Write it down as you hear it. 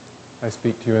I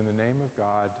speak to you in the name of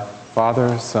God,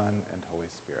 Father, Son, and Holy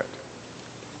Spirit.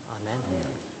 Amen.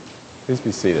 Please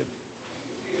be seated.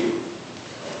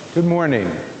 Good morning.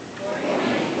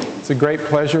 It's a great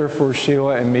pleasure for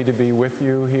Sheila and me to be with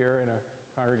you here in a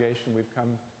congregation we've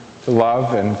come to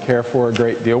love and care for a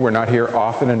great deal. We're not here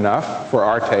often enough for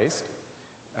our taste.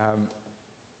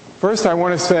 First, I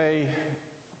want to say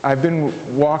I've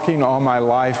been walking all my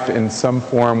life in some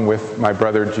form with my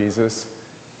brother Jesus,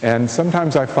 and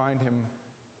sometimes I find him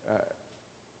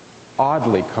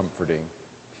oddly comforting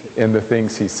in the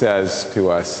things he says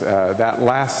to us. That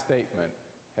last statement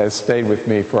has stayed with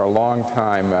me for a long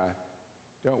time.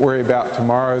 Don't worry about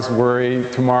tomorrow's worry.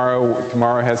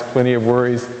 Tomorrow has plenty of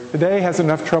worries. Today has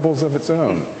enough troubles of its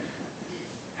own.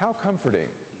 How comforting.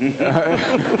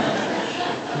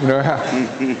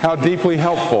 How deeply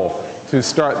helpful to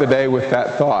start the day with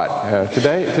that thought.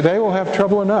 Today we'll have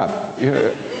trouble enough.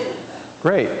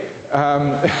 Great.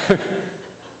 But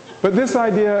this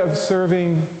idea of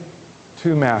serving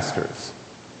two masters.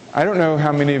 I don't know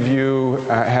how many of you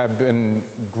have been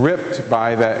gripped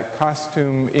by that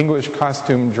English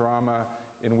costume drama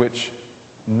in which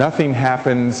nothing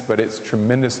happens, but it's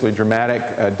tremendously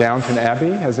dramatic. Downton Abbey.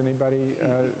 Has anybody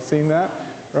seen that?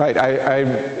 Right.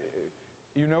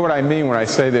 You know what I mean when I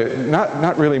say that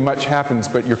not really much happens,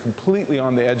 but you're completely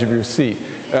on the edge of your seat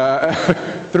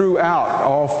throughout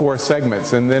all four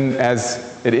segments. And then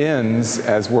as it ends,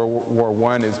 as World War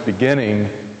I is beginning,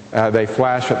 they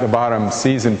flash at the bottom,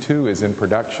 season 2 is in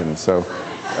production. So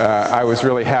I was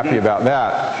really happy about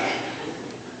that.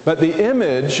 But the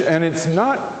image, and it's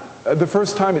not the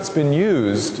first time it's been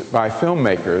used by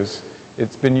filmmakers,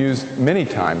 it's been used many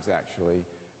times actually,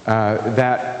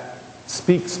 that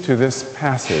speaks to this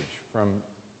passage from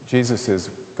Jesus'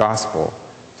 gospel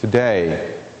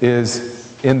today is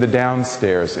in the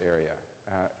downstairs area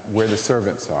where the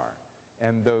servants are.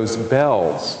 And those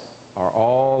bells are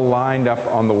all lined up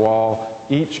on the wall,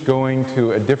 each going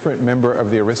to a different member of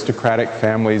the aristocratic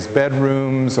family's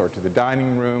bedrooms or to the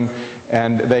dining room,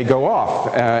 and they go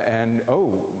off.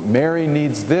 Mary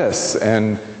needs this,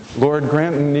 and Lord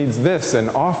Granton needs this, and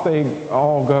off they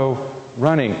all go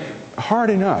running. Hard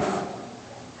enough.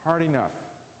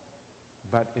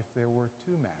 But if there were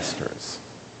two masters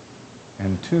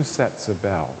and two sets of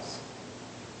bells,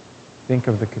 think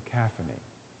of the cacophony,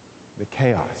 the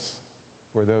chaos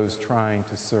for those trying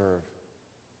to serve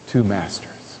two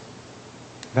masters.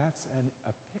 That's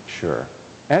a picture,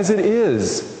 as it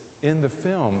is in the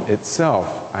film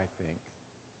itself, I think,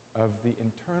 of the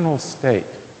internal state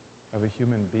of a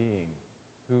human being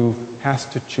who has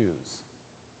to choose,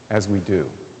 as we do,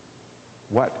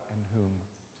 what and whom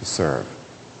to serve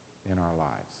in our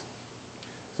lives.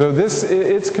 So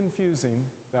it's confusing,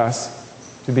 thus,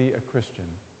 to be a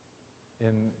Christian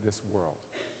in this world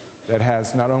that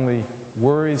has not only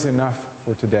worries enough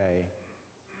for today,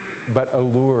 but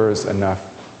allures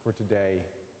enough for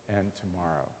today and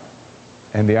tomorrow.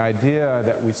 And the idea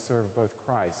that we serve both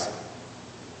Christ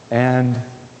and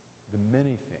the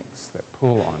many things that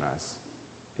pull on us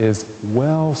is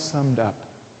well summed up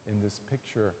in this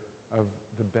picture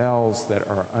of the bells that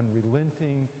are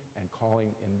unrelenting and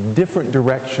calling in different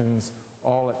directions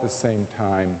all at the same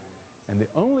time. And the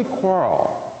only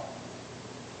quarrel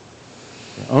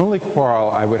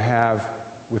I would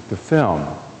have with the film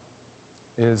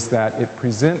is that it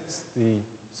presents the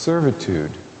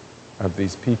servitude of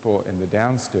these people in the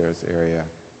downstairs area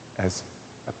as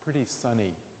a pretty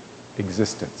sunny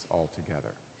existence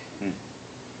altogether.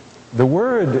 The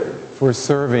word for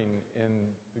serving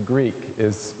in the Greek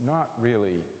is not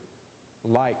really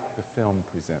like the film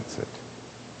presents it,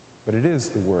 but it is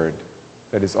the word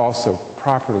that is also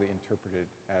properly interpreted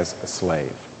as a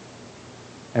slave.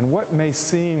 And what may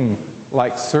seem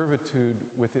like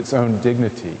servitude with its own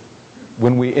dignity,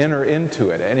 when we enter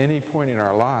into it at any point in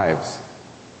our lives,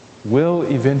 will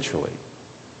eventually,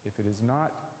 if it is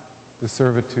not the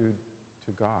servitude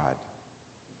to God,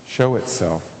 show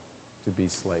itself to be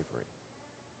slavery.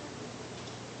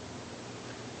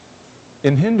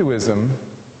 In Hinduism,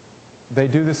 they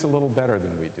do this a little better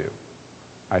than we do,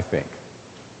 I think.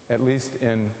 At least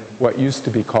in what used to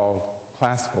be called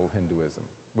classical Hinduism,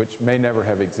 which may never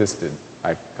have existed,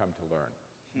 I've come to learn.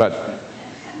 But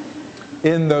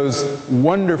in those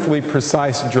wonderfully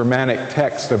precise Germanic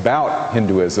texts about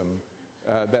Hinduism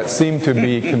that seem to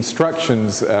be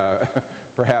constructions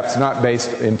perhaps not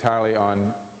based entirely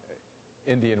on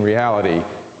Indian reality,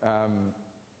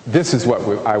 this is what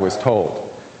I was told.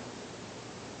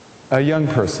 A young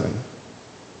person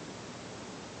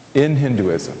in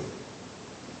Hinduism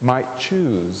might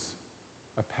choose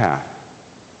a path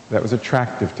that was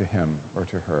attractive to him or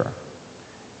to her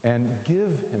and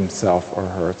give himself or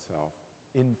herself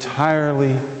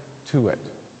entirely to it.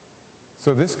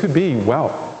 So this could be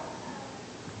wealth.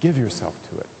 Give yourself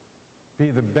to it.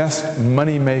 Be the best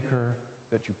money maker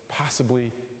that you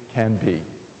possibly can be.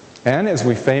 And as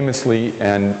we famously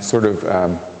and sort of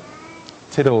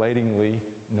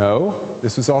titillatingly know,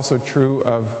 this is also true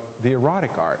of the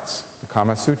erotic arts, the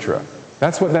Kama Sutra.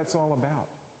 That's what that's all about.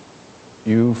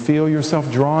 You feel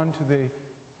yourself drawn to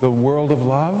the world of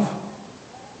love?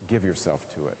 Give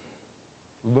yourself to it.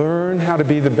 Learn how to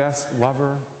be the best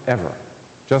lover ever,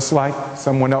 just like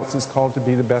someone else is called to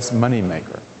be the best money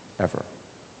maker ever.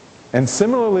 And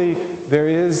similarly, there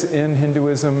is in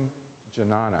Hinduism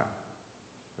jnana,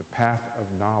 the path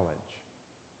of knowledge.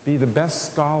 Be the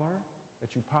best scholar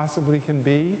that you possibly can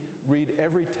be. Read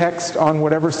every text on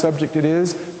whatever subject it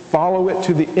is. Follow it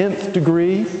to the nth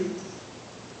degree.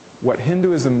 What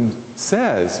Hinduism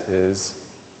says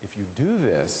is, if you do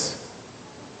this,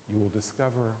 you will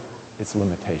discover its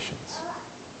limitations.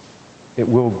 It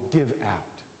will give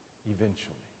out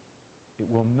eventually. It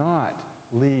will not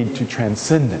lead to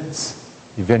transcendence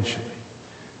eventually.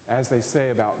 As they say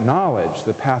about knowledge,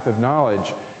 the path of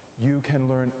knowledge, you can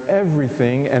learn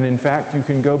everything, and in fact you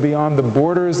can go beyond the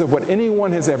borders of what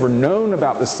anyone has ever known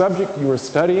about the subject you are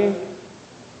studying,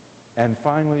 and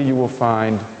finally you will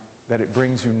find that it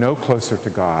brings you no closer to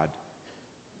God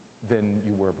than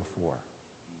you were before.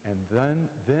 And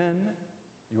then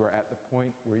you are at the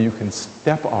point where you can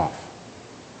step off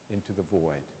into the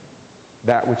void.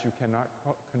 That which you cannot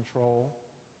control,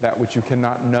 that which you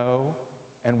cannot know,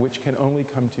 and which can only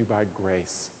come to you by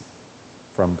grace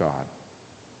from God.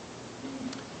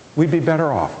 We'd be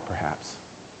better off, perhaps,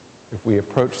 if we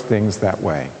approach things that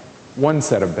way. One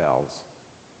set of bells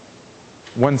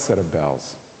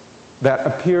that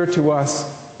appear to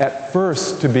us at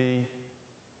first to be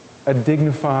a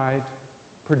dignified,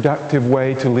 productive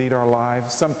way to lead our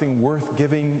lives, something worth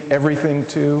giving everything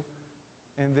to,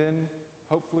 and then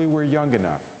hopefully we're young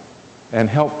enough and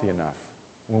healthy enough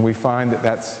when we find that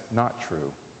that's not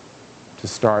true, to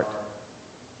start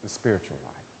the spiritual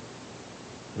life,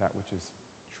 that which is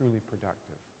truly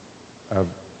productive of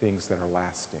things that are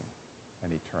lasting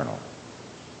and eternal.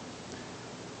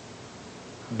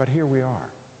 But here we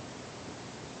are,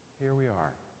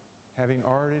 having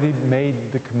already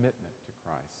made the commitment to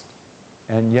Christ,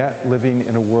 and yet living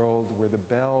in a world where the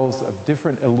bells of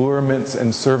different allurements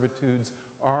and servitudes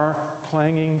are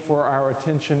clanging for our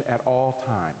attention at all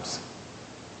times.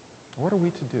 What are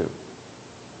we to do?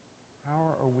 How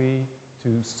are we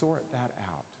to sort that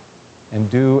out and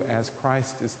do as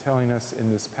Christ is telling us in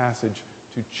this passage,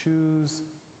 to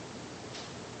choose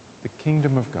the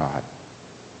kingdom of God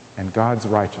and God's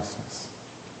righteousness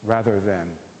rather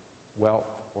than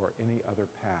wealth or any other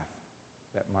path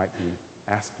that might be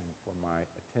asking for my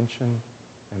attention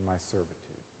and my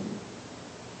servitude?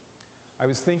 I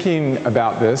was thinking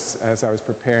about this as I was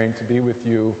preparing to be with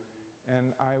you,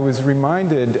 and I was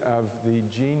reminded of the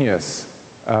genius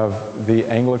of the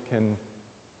Anglican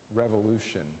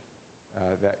Revolution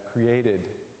that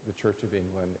created the Church of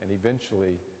England and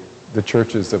eventually the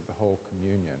churches of the whole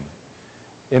communion,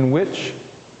 in which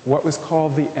what was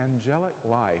called the angelic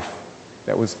life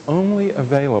that was only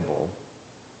available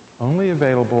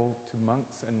to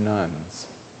monks and nuns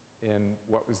in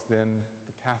what was then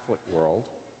the Catholic world,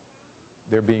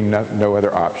 there being no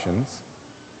other options,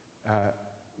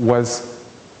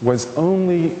 was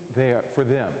only there for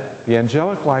them. The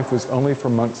angelic life was only for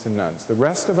monks and nuns. The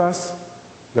rest of us,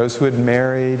 those who had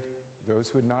married, those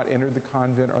who had not entered the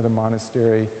convent or the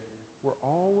monastery, were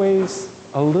always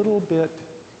a little bit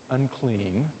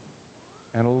unclean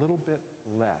and a little bit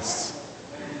less.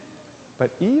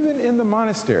 But even in the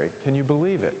monastery, can you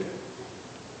believe it?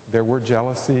 There were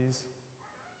jealousies,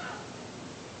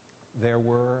 there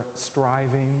were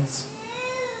strivings,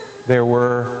 there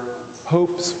were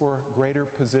hopes for greater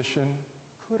position.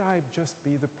 Could I just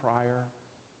be the prior,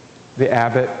 the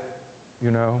abbot,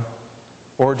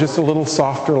 or just a little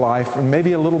softer life, or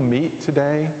maybe a little meat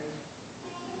today?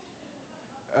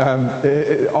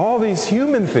 All these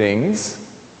human things,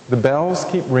 the bells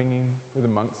keep ringing for the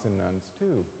monks and nuns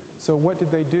too. So what did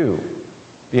they do?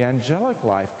 The angelic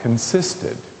life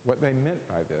consisted, what they meant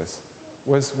by this,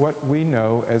 was what we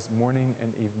know as morning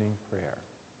and evening prayer.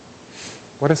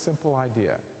 What a simple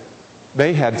idea.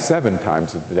 They had 7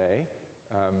 times of the day.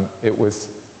 It was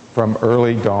from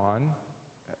early dawn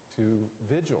to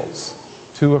vigils,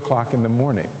 2 o'clock in the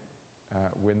morning,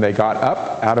 when they got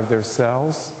up out of their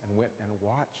cells and went and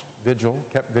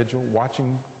kept vigil,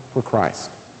 watching for Christ.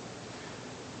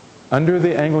 Under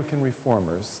the Anglican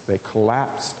reformers, they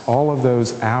collapsed all of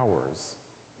those hours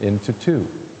into 2,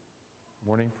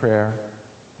 morning prayer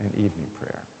and evening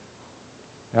prayer.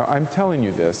 Now, I'm telling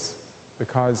you this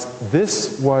because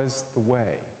this was the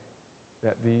way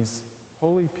that these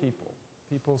holy people,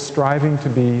 people striving to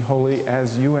be holy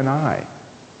as you and I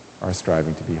are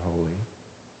striving to be holy,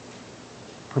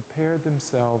 prepared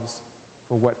themselves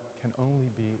for what can only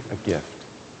be a gift.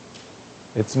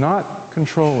 It's not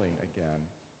controlling again.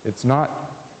 It's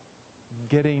not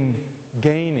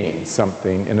gaining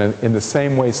something in the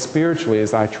same way spiritually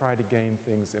as I try to gain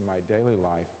things in my daily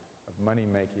life of money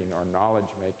making or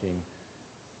knowledge making,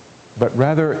 but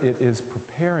rather it is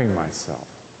preparing myself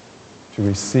to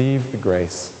receive the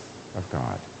grace of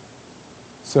God.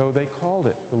 So they called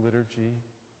it the Liturgy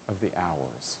of the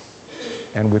Hours.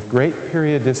 And with great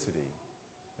periodicity,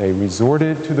 they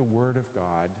resorted to the Word of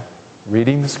God,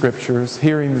 reading the Scriptures,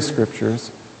 hearing the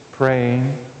Scriptures,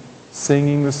 praying,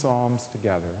 singing the Psalms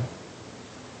together.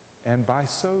 And by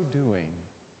so doing,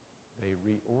 they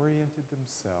reoriented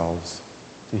themselves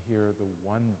to hear the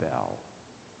one bell,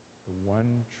 the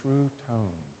one true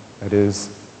tone that is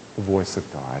the voice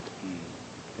of God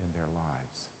in their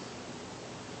lives.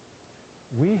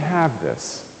 We have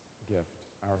this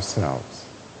gift ourselves.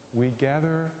 We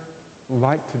gather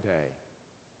like today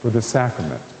for the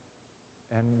sacrament,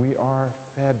 and we are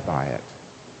fed by it.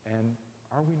 And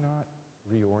are we not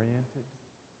reoriented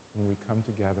when we come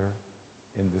together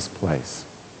in this place?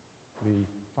 We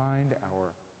find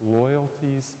our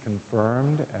loyalties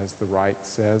confirmed, as the rite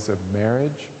says, of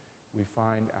marriage. We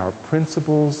find our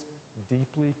principles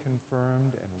deeply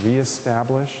confirmed and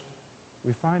reestablished.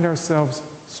 We find ourselves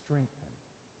strengthened.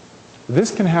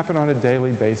 This can happen on a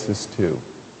daily basis too.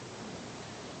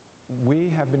 We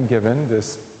have been given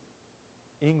this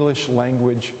English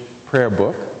language prayer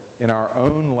book in our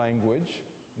own language,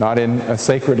 not in a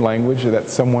sacred language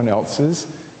that's someone else's.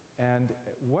 And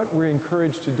what we're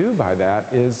encouraged to do by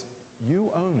that is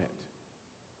you own it,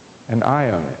 and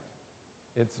I own it.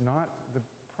 It's not the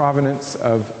provenance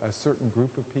of a certain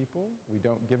group of people. We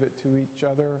don't give it to each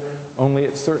other only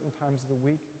at certain times of the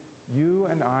week. You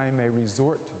and I may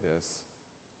resort to this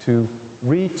to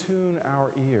retune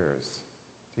our ears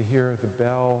to hear the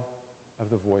bell of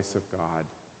the voice of God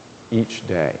each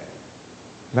day.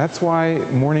 That's why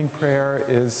morning prayer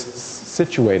is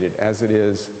situated as it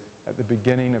is at the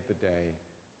beginning of the day,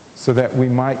 so that we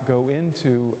might go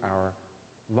into our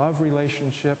love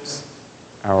relationships,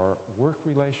 our work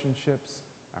relationships,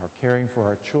 our caring for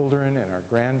our children and our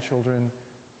grandchildren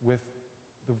with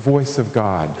the voice of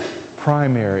God,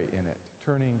 primary in it,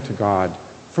 turning to God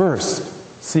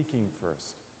first, seeking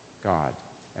first God,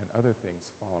 and other things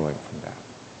following from that.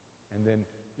 And then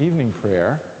evening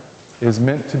prayer is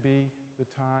meant to be the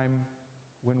time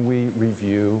when we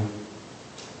review,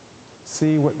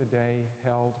 see what the day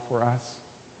held for us,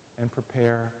 and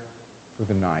prepare for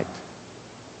the night.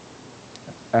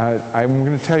 I'm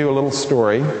going to tell you a little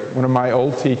story. One of my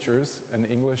old teachers, an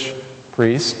English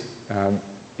priest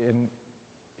in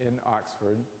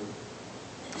Oxford,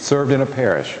 served in a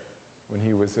parish when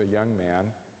he was a young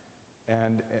man.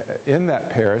 And in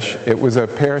that parish, it was a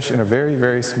parish in a very,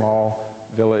 very small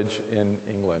village in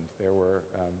England. There were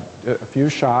a few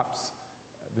shops,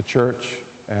 the church,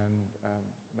 and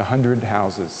 100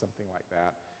 houses, something like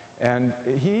that. And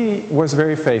he was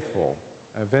very faithful.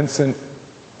 Vincent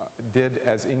did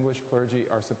as English clergy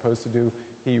are supposed to do.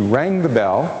 He rang the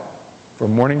bell for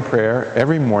morning prayer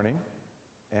every morning,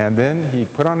 and then he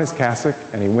put on his cassock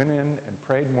and he went in and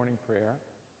prayed morning prayer.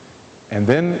 And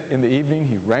then in the evening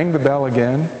he rang the bell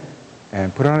again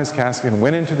and put on his cassock and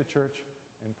went into the church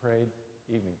and prayed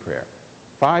evening prayer.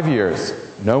 5 years,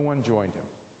 no one joined him.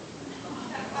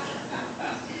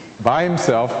 By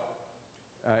himself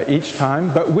each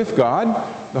time, but with God,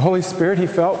 the Holy Spirit, he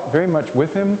felt very much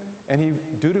with him, and he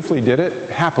dutifully did it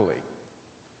happily.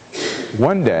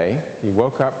 One day, he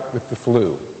woke up with the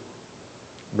flu,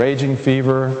 raging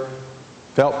fever,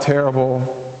 felt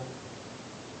terrible.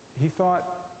 He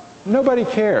thought, nobody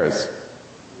cares.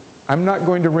 I'm not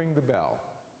going to ring the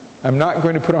bell. I'm not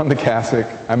going to put on the cassock.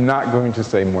 I'm not going to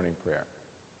say morning prayer.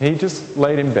 He just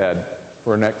laid in bed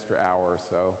for an extra hour or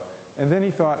so. And then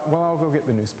he thought, well, I'll go get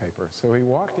the newspaper. So he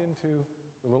walked into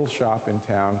the little shop in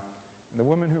town, and the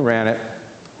woman who ran it,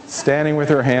 standing with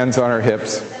her hands on her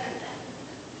hips,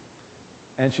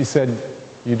 and she said,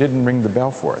 you didn't ring the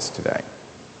bell for us today,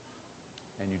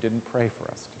 and you didn't pray for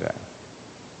us today.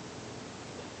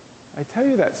 I tell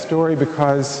you that story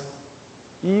because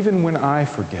even when I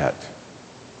forget,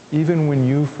 even when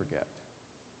you forget,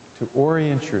 to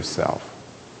orient yourself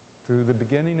through the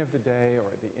beginning of the day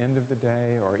or at the end of the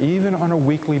day or even on a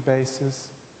weekly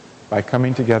basis by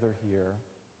coming together here,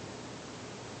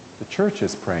 the church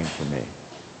is praying for me.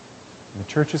 And the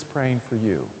church is praying for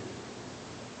you.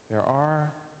 there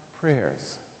are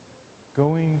prayers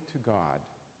going to God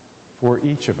for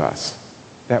each of us,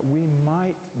 that we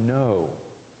might know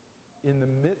in the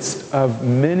midst of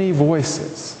many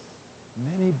voices,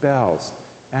 many bells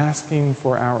asking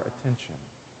for our attention,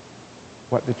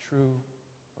 what the true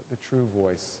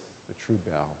voice, the true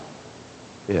bell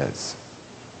is.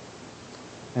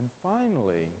 And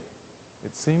finally,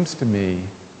 it seems to me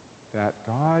that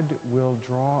God will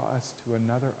draw us to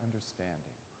another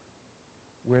understanding,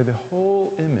 where the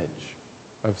whole image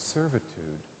of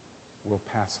servitude will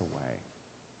pass away.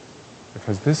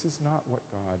 Because this is not what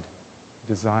God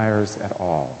desires at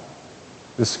all.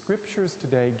 The scriptures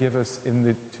today give us, in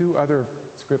the two other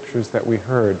scriptures that we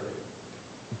heard,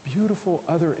 beautiful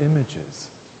other images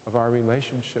of our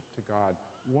relationship to God.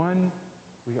 One,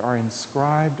 we are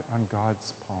inscribed on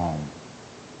God's palm.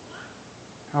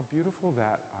 How beautiful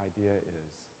that idea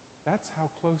is. That's how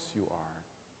close you are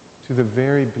to the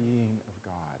very being of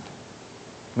God.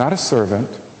 Not a servant,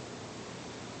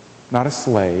 not a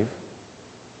slave,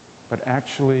 but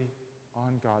actually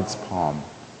on God's palm.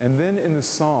 And then in the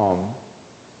psalm,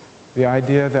 the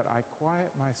idea that I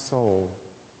quiet my soul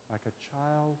like a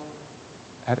child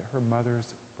at her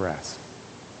mother's breast.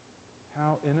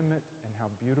 How intimate and how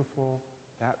beautiful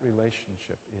that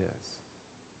relationship is.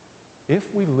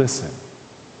 If we listen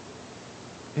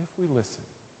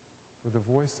for the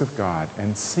voice of God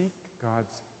and seek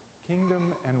God's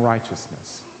kingdom and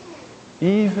righteousness,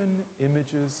 even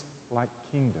images like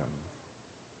kingdom,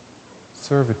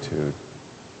 servitude,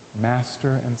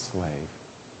 master and slave,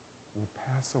 will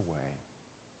pass away,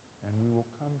 and we will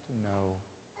come to know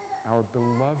our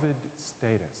beloved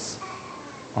status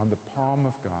on the palm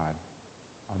of God,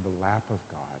 on the lap of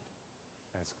God,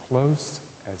 as close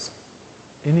as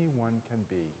anyone can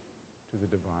be to the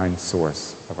divine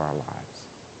source of our lives.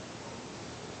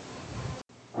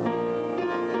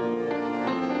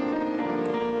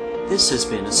 This has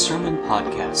been a sermon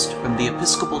podcast from the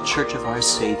Episcopal Church of Our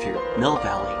Savior, Mill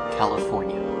Valley,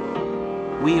 California.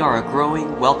 We are a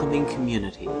growing, welcoming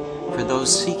community for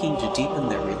those seeking to deepen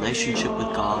their relationship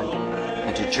with God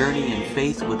and to journey in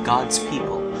faith with God's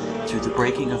people through the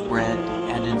breaking of bread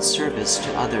and in service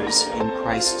to others in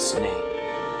Christ's name.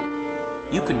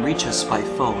 You can reach us by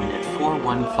phone at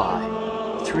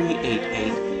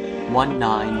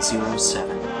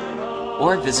 415-388-1907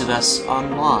 or visit us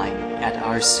online at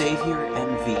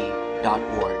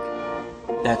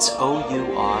oursaviornv.org. That's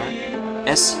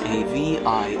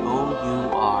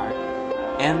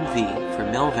OURSAVIOURNV for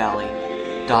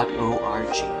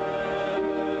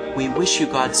millvalley.org. We wish you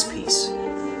God's peace,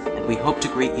 and we hope to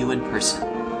greet you in person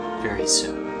very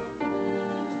soon.